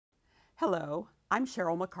Hello, I'm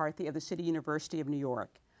Sheryl McCarthy of the City University of New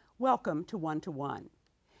York. Welcome to One to One.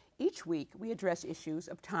 Each week, we address issues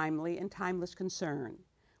of timely and timeless concern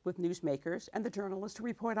with newsmakers and the journalists who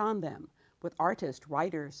report on them, with artists,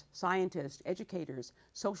 writers, scientists, educators,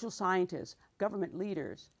 social scientists, government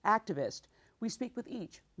leaders, activists. We speak with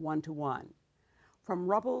each one to one. From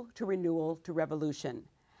rubble to renewal to revolution.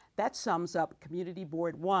 That sums up Community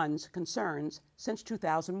Board One's concerns since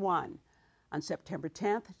 2001. On September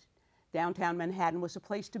 10th, downtown Manhattan was a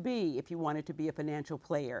place to be if you wanted to be a financial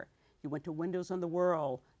player. You went to Windows on the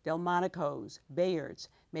World, Delmonico's, Bayard's,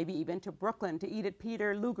 maybe even to Brooklyn to eat at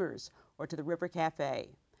Peter Luger's or to the River Cafe.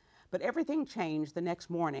 But everything changed the next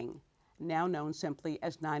morning, now known simply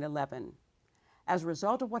as 9/11. As a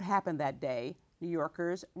result of what happened that day, New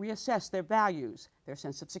Yorkers reassessed their values, their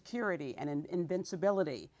sense of security and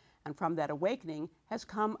invincibility, and from that awakening has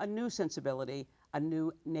come a new sensibility, a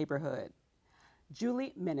new neighborhood.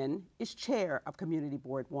 Julie Menin is chair of Community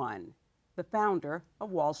Board One, the founder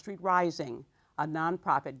of Wall Street Rising, a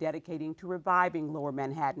nonprofit dedicating to reviving Lower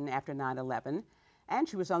Manhattan after 9/11, and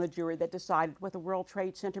she was on the jury that decided what the World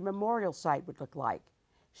Trade Center memorial site would look like.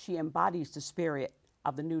 She embodies the spirit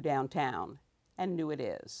of the new downtown, and new it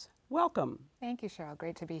is. Welcome. Thank you, Sheryl.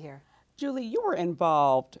 Great to be here. Julie, you were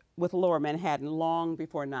involved with Lower Manhattan long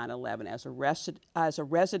before 9/11 as a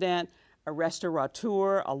resident, a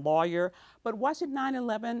restaurateur, a lawyer, but was it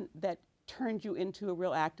 9/11 that turned you into a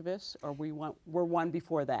real activist, or were one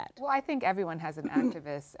before that? Well, I think everyone has an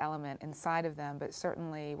activist element inside of them, but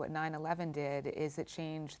certainly what 9/11 did is it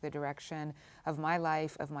changed the direction of my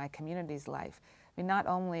life, of my community's life. I mean, not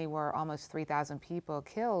only were almost 3,000 people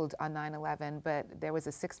killed on 9/11, but there was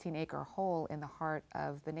a 16-acre hole in the heart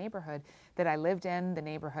of the neighborhood that I lived in, the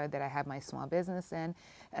neighborhood that I had my small business in.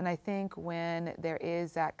 And I think when there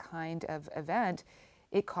is that kind of event,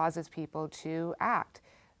 it causes people to act.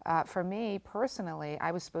 For me personally,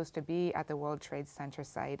 I was supposed to be at the World Trade Center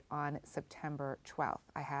site on September 12th.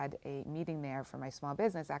 I had a meeting there for my small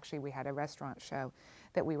business. Actually, we had a restaurant show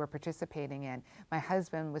that we were participating in. My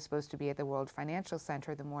husband was supposed to be at the World Financial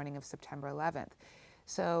Center the morning of September 11th.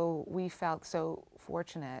 So we felt so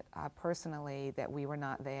fortunate personally that we were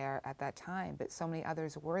not there at that time, but so many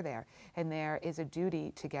others were there. And there is a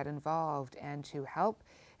duty to get involved and to help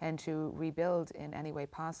and to rebuild in any way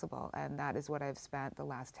possible. And that is what I've spent the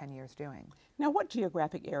last 10 years doing. Now, what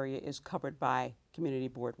geographic area is covered by Community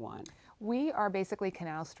Board One? We are basically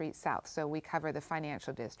Canal Street South, so we cover the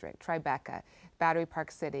financial district, Tribeca, Battery Park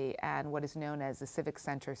City, and what is known as the Civic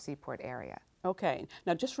Center Seaport area. Okay.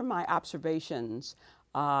 Now, just from my observations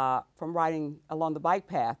from riding along the bike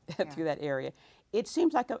path through that area, it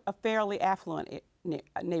seems like a fairly affluent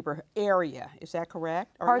neighborhood area. Is that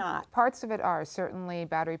correct or not? Parts of it are, certainly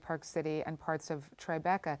Battery Park City and parts of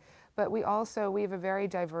Tribeca, but we have a very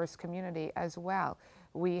diverse community as well.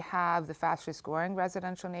 We have the fastest growing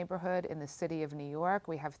residential neighborhood in the city of New York.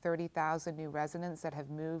 We have 30,000 new residents that have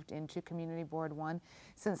moved into Community Board One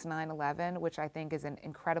since 9/11, which I think is an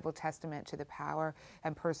incredible testament to the power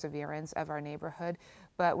and perseverance of our neighborhood.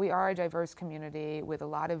 But we are a diverse community with a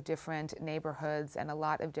lot of different neighborhoods and a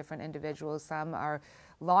lot of different individuals. Some are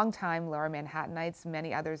longtime Lower Manhattanites.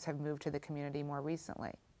 Many others have moved to the community more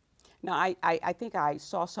recently. Now, I think I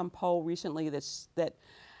saw some poll recently that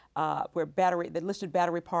listed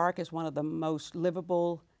Battery Park as one of the most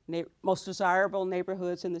livable, most desirable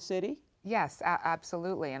neighborhoods in the city. Yes,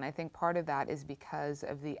 absolutely. And I think part of that is because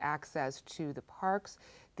of the access to the parks,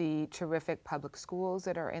 the terrific public schools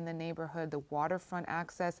that are in the neighborhood, the waterfront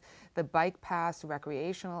access, the bike paths,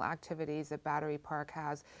 recreational activities that Battery Park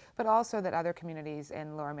has, but also that other communities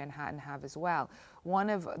in Lower Manhattan have as well. One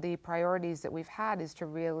of the priorities that we've had is to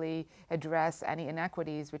really address any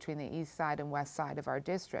inequities between the east side and west side of our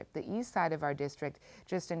district. The east side of our district,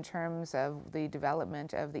 just in terms of the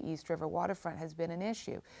development of the East River waterfront, has been an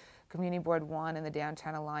issue. Community Board One and the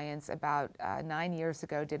Downtown Alliance about 9 years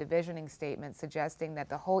ago did a visioning statement suggesting that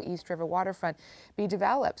the whole East River waterfront be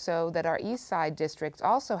developed so that our east side districts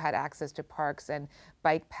also had access to parks and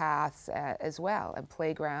bike paths as well, and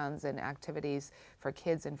playgrounds and activities for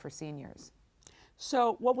kids and for seniors.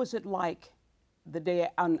 So what was it like the day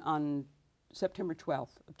on September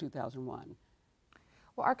 12th of 2001?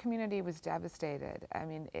 Well, our community was devastated. I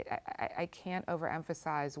mean, I can't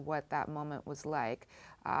overemphasize what that moment was like.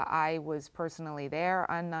 I was personally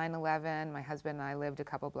there on 9/11. My husband and I lived a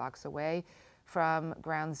couple blocks away from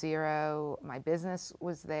Ground Zero. My business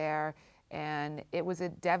was there. And it was a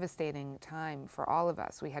devastating time for all of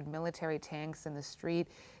us. We had military tanks in the street.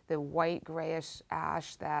 The white grayish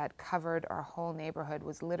ash that covered our whole neighborhood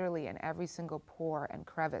was literally in every single pore and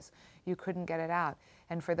crevice. You couldn't get it out.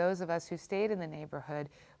 And for those of us who stayed in the neighborhood,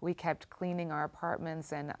 we kept cleaning our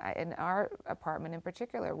apartments. And in our apartment in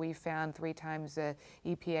particular, we found 3 times the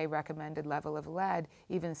EPA recommended level of lead,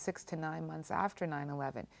 even 6 to 9 months after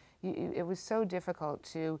 9/11. It was so difficult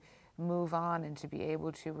to move on and to be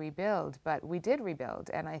able to rebuild, but we did rebuild.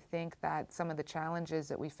 And I think that some of the challenges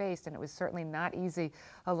that we faced, and it was certainly not easy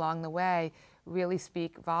along the way, really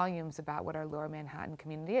speak volumes about what our Lower Manhattan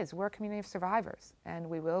community is. We're a community of survivors, and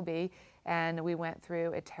we will be, and we went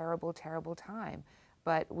through a terrible, terrible time,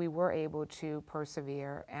 but we were able to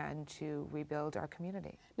persevere and to rebuild our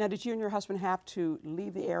community. Now, did you and your husband have to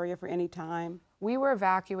leave the area for any time? We were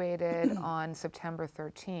evacuated on September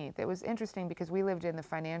 13th. It was interesting because we lived in the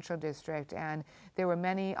financial district, and there were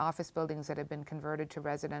many office buildings that had been converted to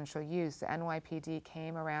residential use. The NYPD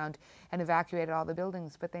came around and evacuated all the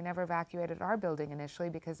buildings, but they never evacuated our building initially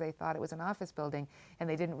because they thought it was an office building, and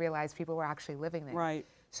they didn't realize people were actually living there. Right.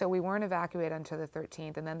 So we weren't evacuated until the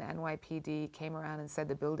 13th, and then the NYPD came around and said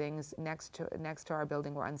the buildings next to our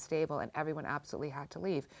building were unstable, and everyone absolutely had to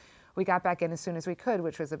leave. We got back in as soon as we could,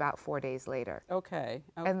 which was about 4 days later. Okay.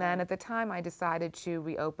 And then at the time, I decided to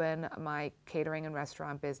reopen my catering and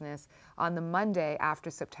restaurant business on the Monday after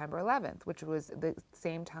September 11th, which was the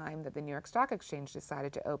same time that the New York Stock Exchange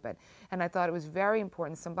decided to open. And I thought it was very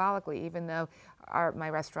important symbolically, even though my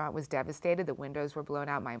restaurant was devastated, the windows were blown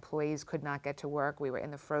out, my employees could not get to work, we were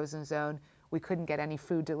in the frozen zone, we couldn't get any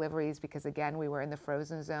food deliveries because, again, we were in the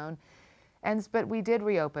frozen zone. But we did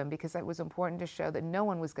reopen because it was important to show that no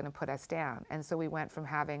one was going to put us down. And so we went from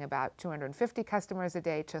having about 250 customers a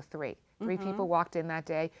day to 3. 3 people walked in that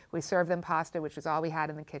day. We served them pasta, which was all we had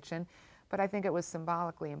in the kitchen. But I think it was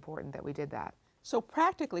symbolically important that we did that. So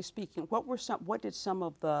practically speaking, what did some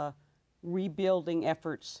of the rebuilding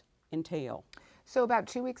efforts entail? So about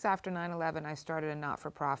 2 weeks after 9/11, I started a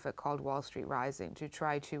not-for-profit called Wall Street Rising to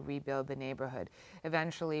try to rebuild the neighborhood.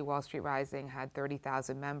 Eventually, Wall Street Rising had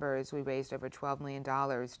 30,000 members. We raised over $12 million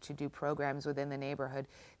to do programs within the neighborhood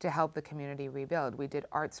to help the community rebuild. We did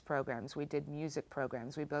arts programs. We did music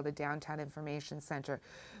programs. We built a downtown information center.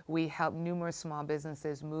 We helped numerous small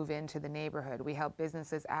businesses move into the neighborhood. We helped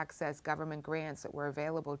businesses access government grants that were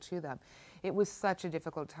available to them. It was such a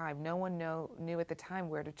difficult time. No one knew at the time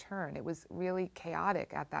where to turn. It was really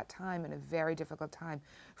chaotic at that time and a very difficult time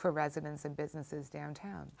for residents and businesses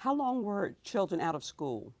downtown. How long were children out of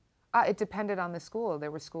school? It depended on the school. There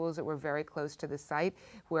were schools that were very close to the site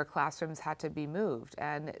where classrooms had to be moved,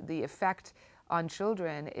 and the effect on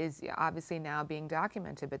children is obviously now being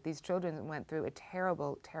documented, but these children went through a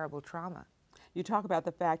terrible, terrible trauma. You talk about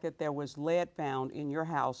the fact that there was lead found in your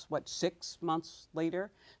house, 6 months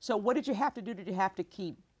later? So what did you have to do? Did you have to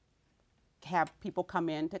have people come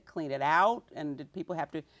in to clean it out? And did people have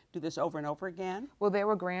to do this over and over again? Well, there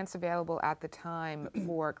were grants available at the time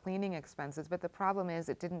for cleaning expenses, but the problem is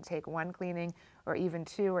it didn't take 1 cleaning or even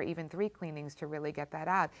 2 or even 3 cleanings to really get that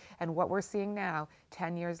out. And what we're seeing now,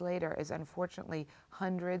 10 years later, is unfortunately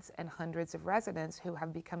hundreds and hundreds of residents who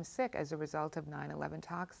have become sick as a result of 9/11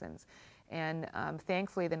 toxins. And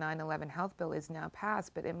thankfully, the 9/11 health bill is now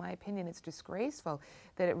passed, but in my opinion, it's disgraceful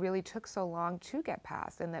that it really took so long to get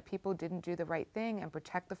passed and that people didn't do the right thing and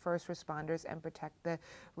protect the first responders and protect the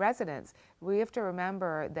residents. We have to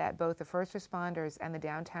remember that both the first responders and the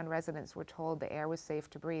downtown residents were told the air was safe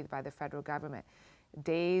to breathe by the federal government.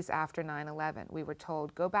 Days after 9/11, we were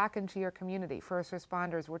told, go back into your community. First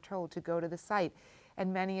responders were told to go to the site,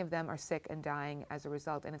 and many of them are sick and dying as a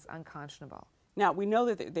result, and it's unconscionable. Now, we know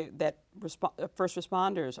that first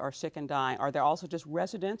responders are sick and dying. Are there also just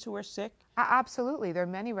residents who are sick? Absolutely. There are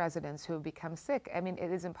many residents who have become sick. I mean,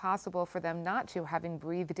 it is impossible for them not to, having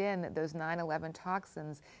breathed in those 9/11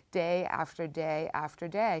 toxins day after day after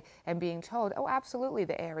day and being told, oh, absolutely,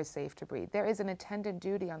 the air is safe to breathe. There is an attendant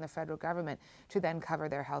duty on the federal government to then cover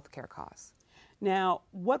their health care costs. Now,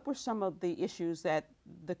 what were some of the issues that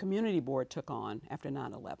the community board took on after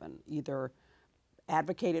 9/11, either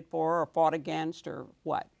advocated for or fought against, or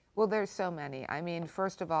what? Well, there's so many. I mean,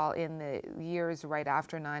 first of all, in the years right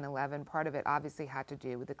after 9/11, part of it obviously had to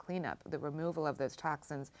do with the cleanup, the removal of those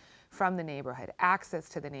toxins from the neighborhood, access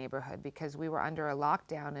to the neighborhood, because we were under a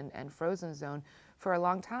lockdown and frozen zone for a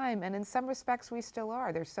long time, and in some respects we still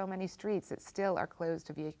are. There's so many streets that still are closed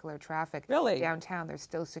to vehicular traffic. Really? Downtown, there's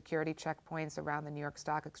still security checkpoints around the New York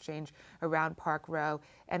Stock Exchange, around Park Row,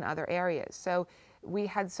 and other areas. So we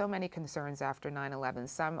had so many concerns after 9/11,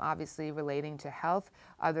 some obviously relating to health,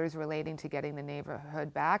 others relating to getting the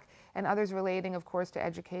neighborhood back, and others relating, of course, to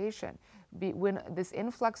education. When this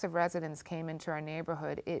influx of residents came into our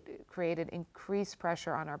neighborhood, it created increased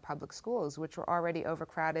pressure on our public schools, which were already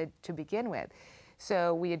overcrowded to begin with.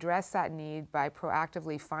 So we addressed that need by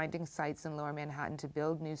proactively finding sites in Lower Manhattan to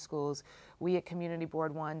build new schools. We at Community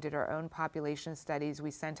Board 1 did our own population studies.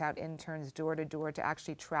 We sent out interns door to door to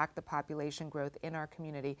actually track the population growth in our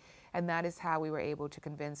community. And that is how we were able to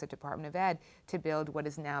convince the Department of Ed to build what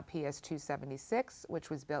is now PS 276,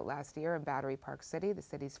 which was built last year in Battery Park City, the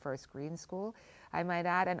city's first green school, I might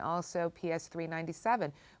add, and also PS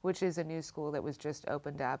 397, which is a new school that was just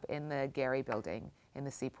opened up in the Gary building in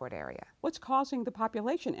the Seaport area. What's causing the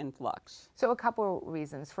population influx? So a couple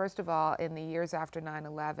reasons. First of all, in the years after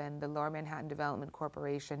 9/11, the Lower Manhattan Development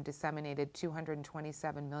Corporation disseminated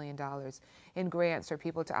 $227 million in grants for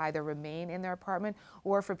people to either remain in their apartment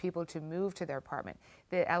or for people to move to their apartment.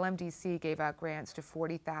 The LMDC gave out grants to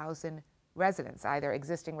 40,000 residents, either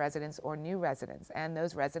existing residents or new residents, and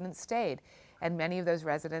those residents stayed. And many of those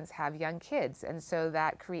residents have young kids, and so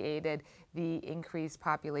that created the increased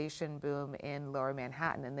population boom in Lower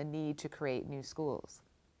Manhattan and the need to create new schools.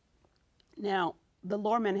 Now, the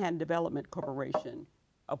Lower Manhattan Development Corporation,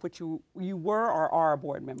 of which you were or are a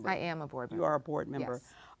board member? I am a board member. You are a board member.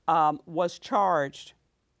 Yes. Was charged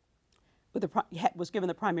with was given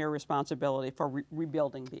the primary responsibility for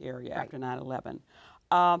rebuilding the area Right. after 9/11.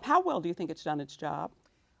 How well do you think it's done its job?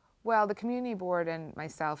 Well, the community board and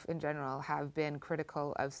myself in general have been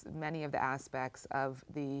critical of many of the aspects of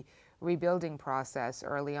the rebuilding process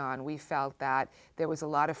early on. We felt that there was a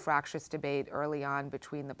lot of fractious debate early on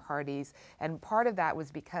between the parties, and part of that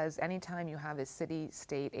was because anytime you have a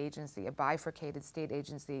city-state agency, a bifurcated state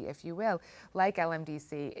agency, if you will, like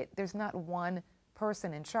LMDC, there's not one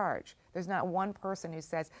person in charge. There's not one person who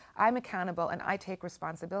says, I'm accountable and I take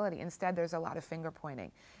responsibility. Instead, there's a lot of finger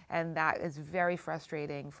pointing. And that is very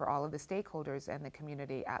frustrating for all of the stakeholders and the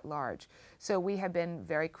community at large. So we have been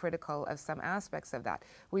very critical of some aspects of that.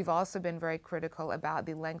 We've also been very critical about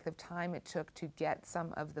the length of time it took to get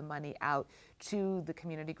some of the money out to the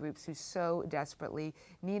community groups who so desperately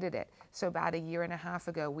needed it. So about a year and a half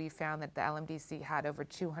ago, we found that the LMDC had over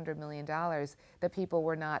 $200 million that people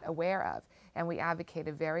were not aware of. And we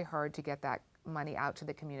advocated very hard to get that money out to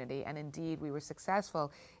the community, and indeed we were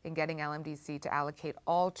successful in getting LMDC to allocate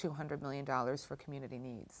all $200 million for community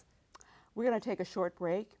needs. We're going to take a short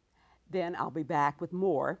break, then I'll be back with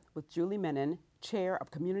more with Julie Menin, Chair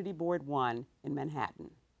of Community Board 1 in Manhattan.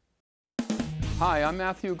 Hi, I'm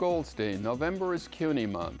Matthew Goldstein. November is CUNY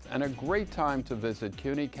month and a great time to visit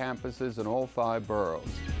CUNY campuses in all 5 boroughs.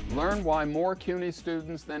 Learn why more CUNY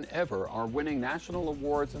students than ever are winning national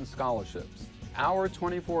awards and scholarships. Our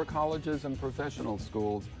 24 colleges and professional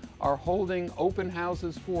schools are holding open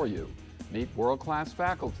houses for you. Meet world-class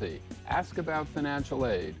faculty. Ask about financial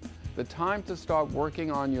aid. The time to start working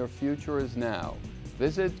on your future is now.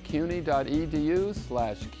 Visit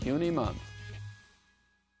cuny.edu/CUNY month.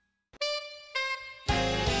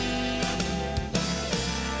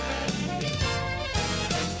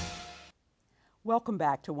 Welcome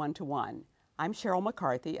back to One to One. I'm Sheryl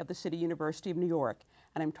McCarthy of the City University of New York,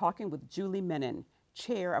 and I'm talking with Julie Menin,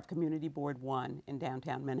 Chair of Community Board 1 in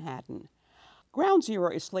downtown Manhattan. Ground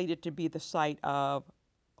Zero is slated to be the site of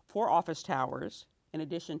 4 office towers, in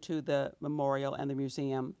addition to the memorial and the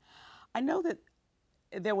museum. I know that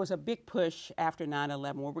there was a big push after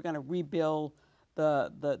 9/11 where we're going to rebuild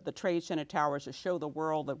the Trade Center towers to show the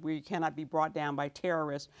world that we cannot be brought down by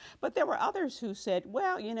terrorists. But there were others who said,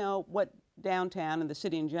 well, you know, what downtown and the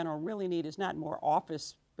city in general really need is not more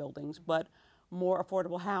office buildings, but more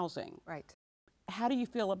affordable housing. Right. How do you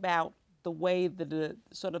feel about the way that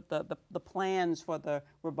the plans for the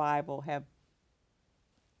revival have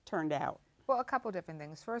turned out? Well, a couple different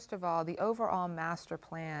things. First of all, the overall master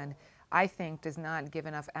plan, I think, does not give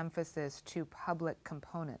enough emphasis to public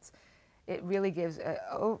components. It really gives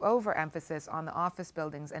overemphasis on the office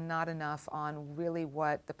buildings and not enough on really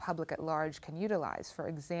what the public at large can utilize. For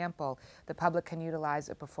example, the public can utilize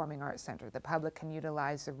a performing arts center. The public can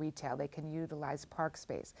utilize the retail. They can utilize park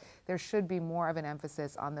space. There should be more of an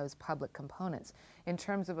emphasis on those public components. In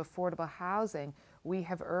terms of affordable housing, we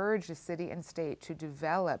have urged the city and state to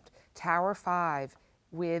develop Tower 5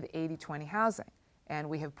 with 80/20 housing. And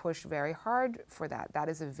we have pushed very hard for that. That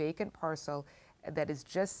is a vacant parcel that is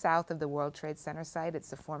just south of the World Trade Center site. It's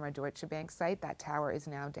the former Deutsche Bank site. That tower is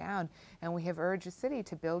now down, and we have urged the city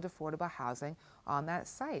to build affordable housing on that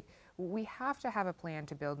site. We have to have a plan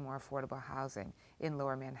to build more affordable housing in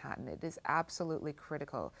Lower Manhattan. It is absolutely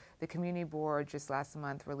critical. The Community Board just last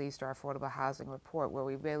month released our affordable housing report where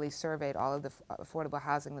we really surveyed all of the affordable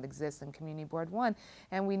housing that exists in Community Board 1,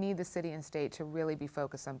 and we need the city and state to really be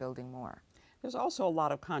focused on building more. There's also a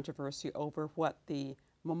lot of controversy over what the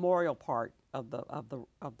memorial part of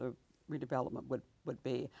the redevelopment would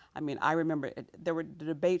be. I mean, I remember the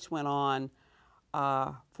debates went on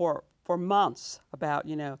for months about,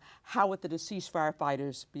 you know, how would the deceased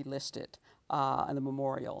firefighters be listed in the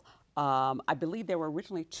memorial. I believe there were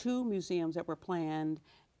originally 2 museums that were planned,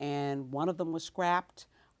 and one of them was scrapped.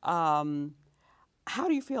 How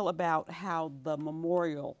do you feel about how the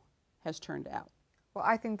memorial has turned out? Well,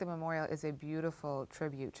 I think the memorial is a beautiful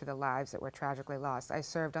tribute to the lives that were tragically lost. I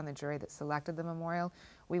served on the jury that selected the memorial.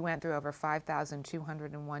 We went through over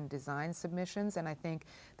 5,201 design submissions, and I think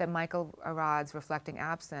that Michael Arad's Reflecting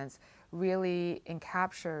Absence really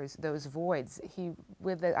encaptures those voids.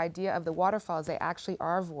 With the idea of the waterfalls, they actually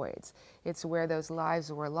are voids. It's where those lives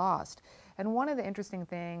were lost. And one of the interesting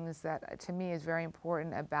things that to me is very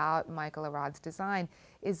important about Michael Arad's design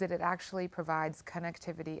is that it actually provides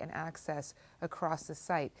connectivity and access across the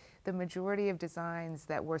site. The majority of designs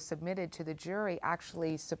that were submitted to the jury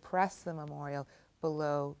actually suppress the memorial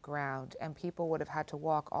below ground, and people would have had to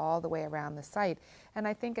walk all the way around the site. And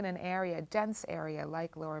I think in an area, a dense area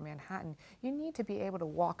like Lower Manhattan, you need to be able to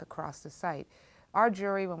walk across the site. Our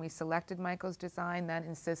jury, when we selected Michael's design, then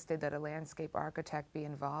insisted that a landscape architect be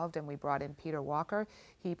involved, and we brought in Peter Walker.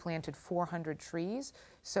 He planted 400 trees.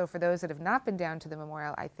 So for those that have not been down to the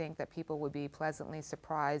memorial, I think that people would be pleasantly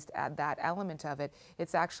surprised at that element of it.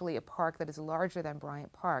 It's actually a park that is larger than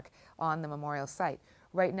Bryant Park on the memorial site.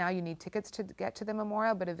 Right now you need tickets to get to the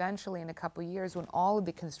memorial, but eventually in a couple years when all of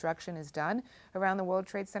the construction is done around the World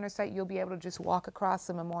Trade Center site, you'll be able to just walk across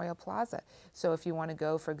the Memorial Plaza. So if you want to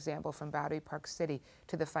go, for example, from Battery Park City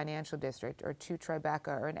to the Financial District or to Tribeca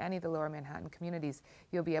or in any of the Lower Manhattan communities,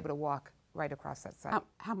 you'll be able to walk right across that site.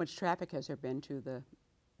 How much traffic has there been to the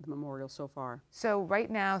memorial so far? So right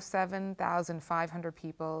now, 7,500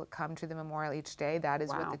 people come to the memorial each day. That is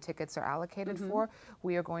what the tickets are allocated for.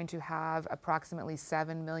 We are going to have approximately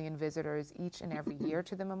 7 million visitors each and every year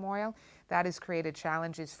to the memorial. That has created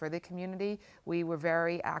challenges for the community. We were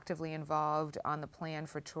very actively involved on the plan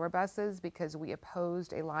for tour buses because we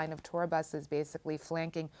opposed a line of tour buses basically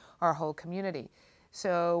flanking our whole community.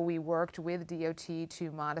 So we worked with DOT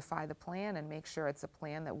to modify the plan and make sure it's a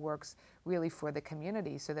plan that works really for the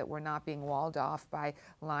community so that we're not being walled off by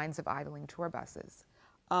lines of idling tour buses.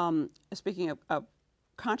 Speaking of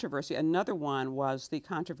controversy, another one was the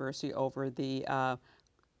controversy over the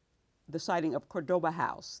siting of Cordoba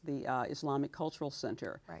House, the Islamic Cultural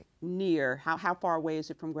Center. Right. Near, how far away is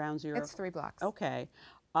it from Ground Zero? It's 3 blocks. Okay.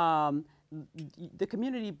 The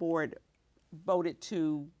community board voted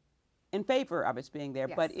in favor of its being there,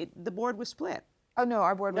 but the board was split. Oh no,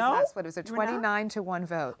 our board was not split. It was a 29-to-1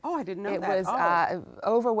 vote. Oh, I didn't know that. It was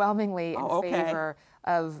overwhelmingly in favor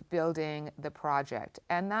of building the project.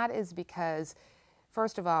 And that is because,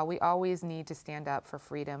 first of all, we always need to stand up for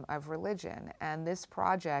freedom of religion. And this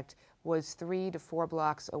project was 3 to 4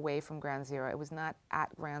 blocks away from Ground Zero. It was not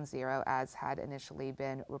at Ground Zero, as had initially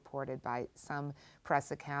been reported by some press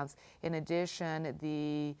accounts. In addition,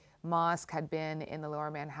 the mosque had been in the Lower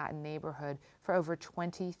Manhattan neighborhood for over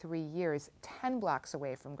 23 years, 10 blocks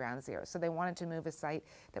away from Ground Zero. So they wanted to move a site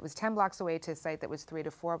that was 10 blocks away to a site that was 3 to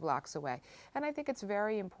 4 blocks away. And I think it's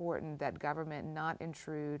very important that government not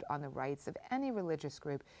intrude on the rights of any religious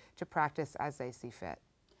group to practice as they see fit.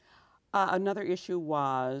 Another issue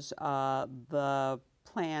was the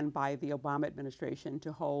plan by the Obama administration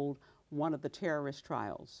to hold one of the terrorist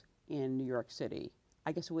trials in New York City.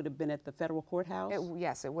 I guess it would have been at the federal courthouse?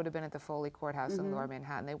 Yes, it would have been at the Foley Courthouse in Lower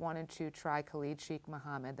Manhattan. They wanted to try Khalid Sheikh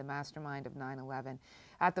Mohammed, the mastermind of 9/11,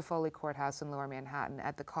 at the Foley Courthouse in Lower Manhattan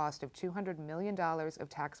at the cost of $200 million of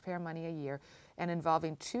taxpayer money a year and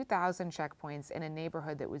involving 2,000 checkpoints in a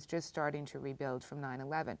neighborhood that was just starting to rebuild from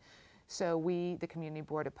 9/11. So we, the community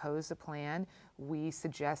board, opposed the plan. We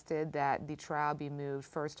suggested that the trial be moved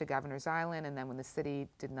first to Governor's Island, and then when the city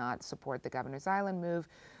did not support the Governor's Island move,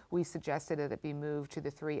 we suggested that it be moved to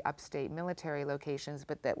the 3 upstate military locations,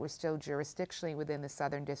 but that were still jurisdictionally within the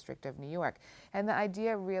Southern District of New York. And the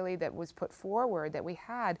idea really that was put forward that we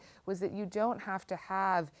had was that you don't have to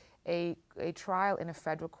have a trial in a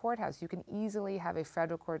federal courthouse. You can easily have a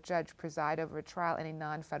federal court judge preside over a trial in a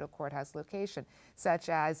non-federal courthouse location, such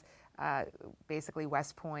as basically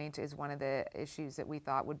West Point is one of the issues that we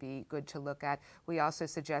thought would be good to look at. We also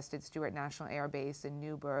suggested Stewart National Air Base in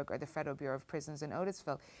Newburgh or the Federal Bureau of Prisons in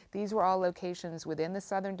Otisville. These were all locations within the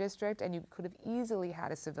Southern District, and you could have easily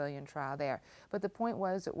had a civilian trial there. But the point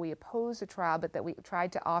was that we opposed the trial, but that we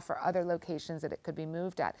tried to offer other locations that it could be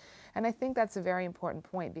moved at. And I think that's a very important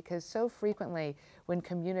point because so frequently when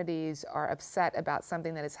communities are upset about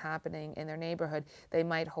something that is happening in their neighborhood, they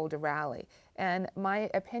might hold a rally. And my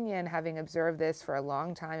opinion, having observed this for a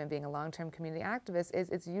long time and being a long-term community activist, is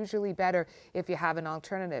it's usually better if you have an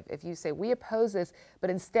alternative. If you say, we oppose this,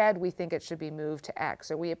 but instead we think it should be moved to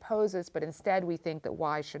X, or we oppose this, but instead we think that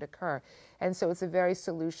Y should occur. And so it's a very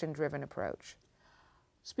solution-driven approach.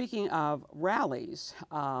 Speaking of rallies,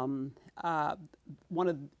 one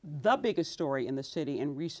of the biggest story in the city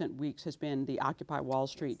in recent weeks has been the Occupy Wall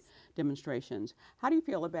Street demonstrations. How do you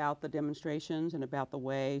feel about the demonstrations and about the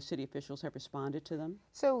way city officials have responded to them?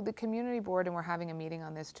 So the community board, and we're having a meeting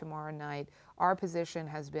on this tomorrow night, our position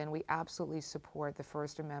has been we absolutely support the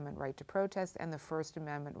First Amendment right to protest and the First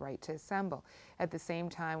Amendment right to assemble. At the same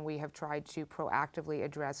time, we have tried to proactively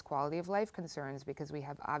address quality of life concerns because we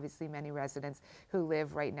have obviously many residents who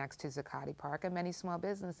live right next to Zuccotti Park and many small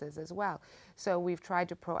businesses as well. So we've tried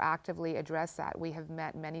to proactively address that. We have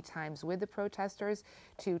met many times with the protesters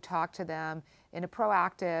to talk to them in a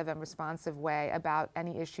proactive and responsive way about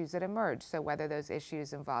any issues that emerge. So whether those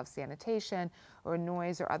issues involve sanitation or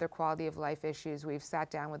noise or other quality of life issues, we've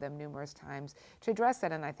sat down with them numerous times to address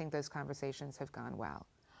that, and I think those conversations have gone well.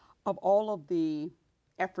 Of all of the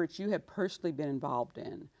efforts you have personally been involved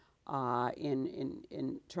in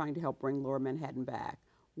trying to help bring Lower Manhattan back,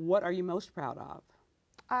 what are you most proud of?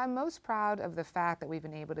 I'm most proud of the fact that we've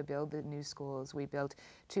been able to build the new schools. We built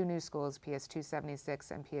 2 new schools, PS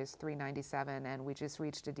 276 and PS 397, and we just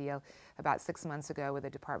reached a deal about 6 months ago with the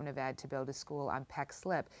Department of Ed to build a school on Peck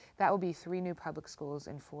Slip. That will be 3 new public schools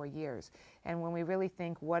in 4 years. And when we really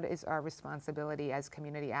think what is our responsibility as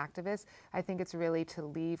community activists, I think it's really to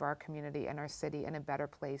leave our community and our city in a better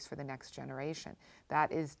place for the next generation.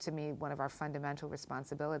 That is, to me, one of our fundamental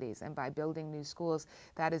responsibilities. And by building new schools,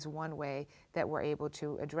 that is one way that we're able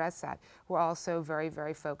to address that. We're also very,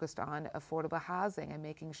 very focused on affordable housing and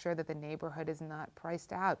making sure that the neighborhood is not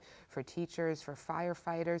priced out for teachers, for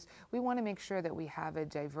firefighters. We want to make sure that we have a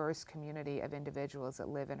diverse community of individuals that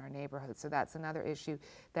live in our neighborhood. So that's another issue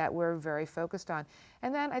that we're very focused on.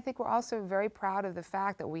 And then I think we're also very proud of the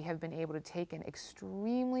fact that we have been able to take in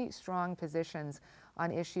extremely strong positions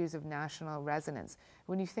on issues of national resonance.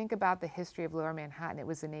 When you think about the history of Lower Manhattan, it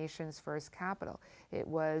was the nation's first capital. It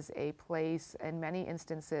was a place in many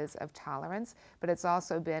instances of tolerance, but it's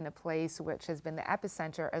also been a place which has been the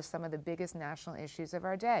epicenter of some of the biggest national issues of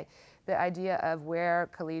our day. The idea of where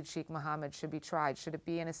Khalid Sheikh Mohammed should be tried. Should it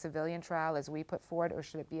be in a civilian trial as we put forward, or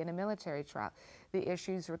should it be in a military trial? The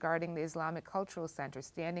issues regarding the Islamic Cultural Center,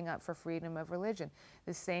 standing up for freedom of religion.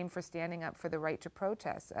 The same for standing up for the right to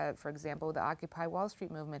protest. For example, the Occupy Wall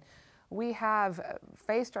Street movement. We have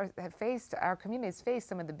our communities faced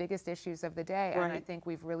some of the biggest issues of the day, Right. and I think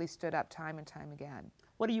we've really stood up time and time again.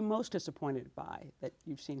 What are you most disappointed by that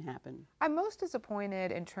you've seen happen? I'm most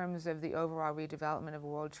disappointed in terms of the overall redevelopment of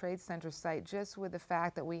World Trade Center site, just with the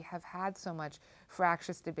fact that we have had so much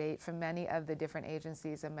fractious debate from many of the different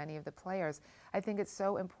agencies and many of the players. I think it's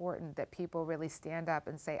so important that people really stand up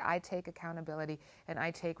and say, I take accountability and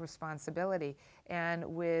I take responsibility. And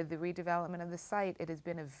with the redevelopment of the site, it has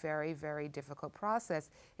been a very, very difficult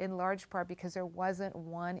process, in large part because there wasn't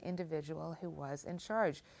one individual who was in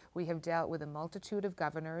charge. We have dealt with a multitude of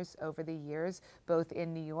governors over the years, both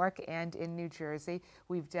in New York and in New Jersey.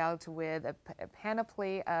 We've dealt with a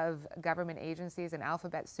panoply of government agencies, an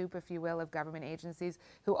alphabet soup, if you will, of government agencies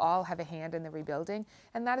who all have a hand in the rebuilding,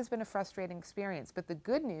 and that has been a frustrating experience. But the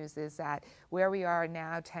good news is that where we are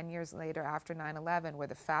now, 10 years later after 9/11, we're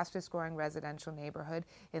the fastest growing residential neighborhood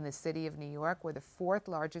in the city of New York. We're the 4th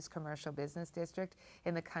largest commercial business district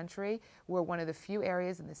in the country. We're one of the few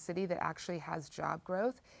areas in the city that actually has job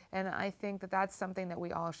growth, and I think that that's something that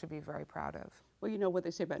we all should be very proud of. Well, you know what they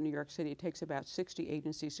say about New York City, it takes about 60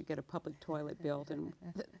 agencies to get a public toilet built, and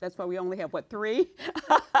that's why we only have, what, 3?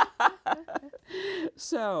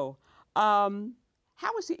 So,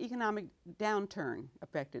 how has the economic downturn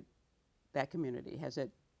affected that community? Has it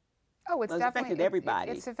Oh, it's Well, definitely affected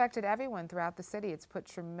everybody. It's affected everyone throughout the city. It's put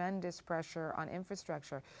tremendous pressure on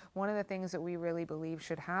infrastructure. One of the things that we really believe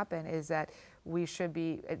should happen is that we should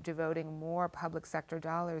be devoting more public sector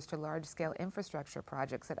dollars to large-scale infrastructure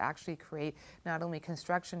projects that actually create not only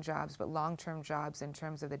construction jobs but long-term jobs in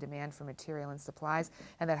terms of the demand for material and supplies,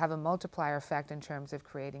 and that have a multiplier effect in terms of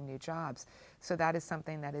creating new jobs. So that is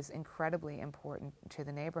something that is incredibly important to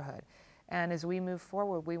the neighborhood. And as we move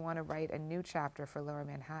forward, we want to write a new chapter for Lower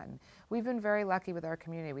Manhattan. We've been very lucky with our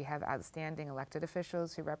community. We have outstanding elected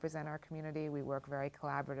officials who represent our community. We work very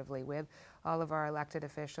collaboratively with all of our elected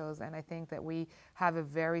officials, and I think that we have a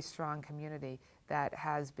very strong community that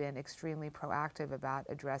has been extremely proactive about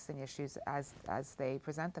addressing issues as they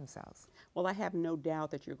present themselves. Well, I have no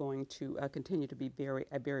doubt that you're going to continue to be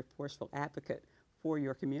a very forceful advocate for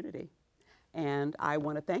your community. And I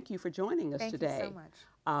want to thank you for joining us today. Thank you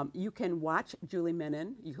so much. You can watch Julie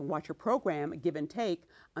Menin, you can watch her program, Give and Take,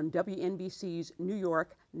 on WNBC's New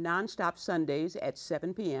York Nonstop Sundays at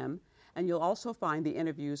 7 p.m., and you'll also find the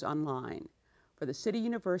interviews online. For the City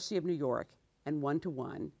University of New York and 1 to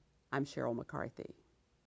 1, I'm Sheryl McCarthy.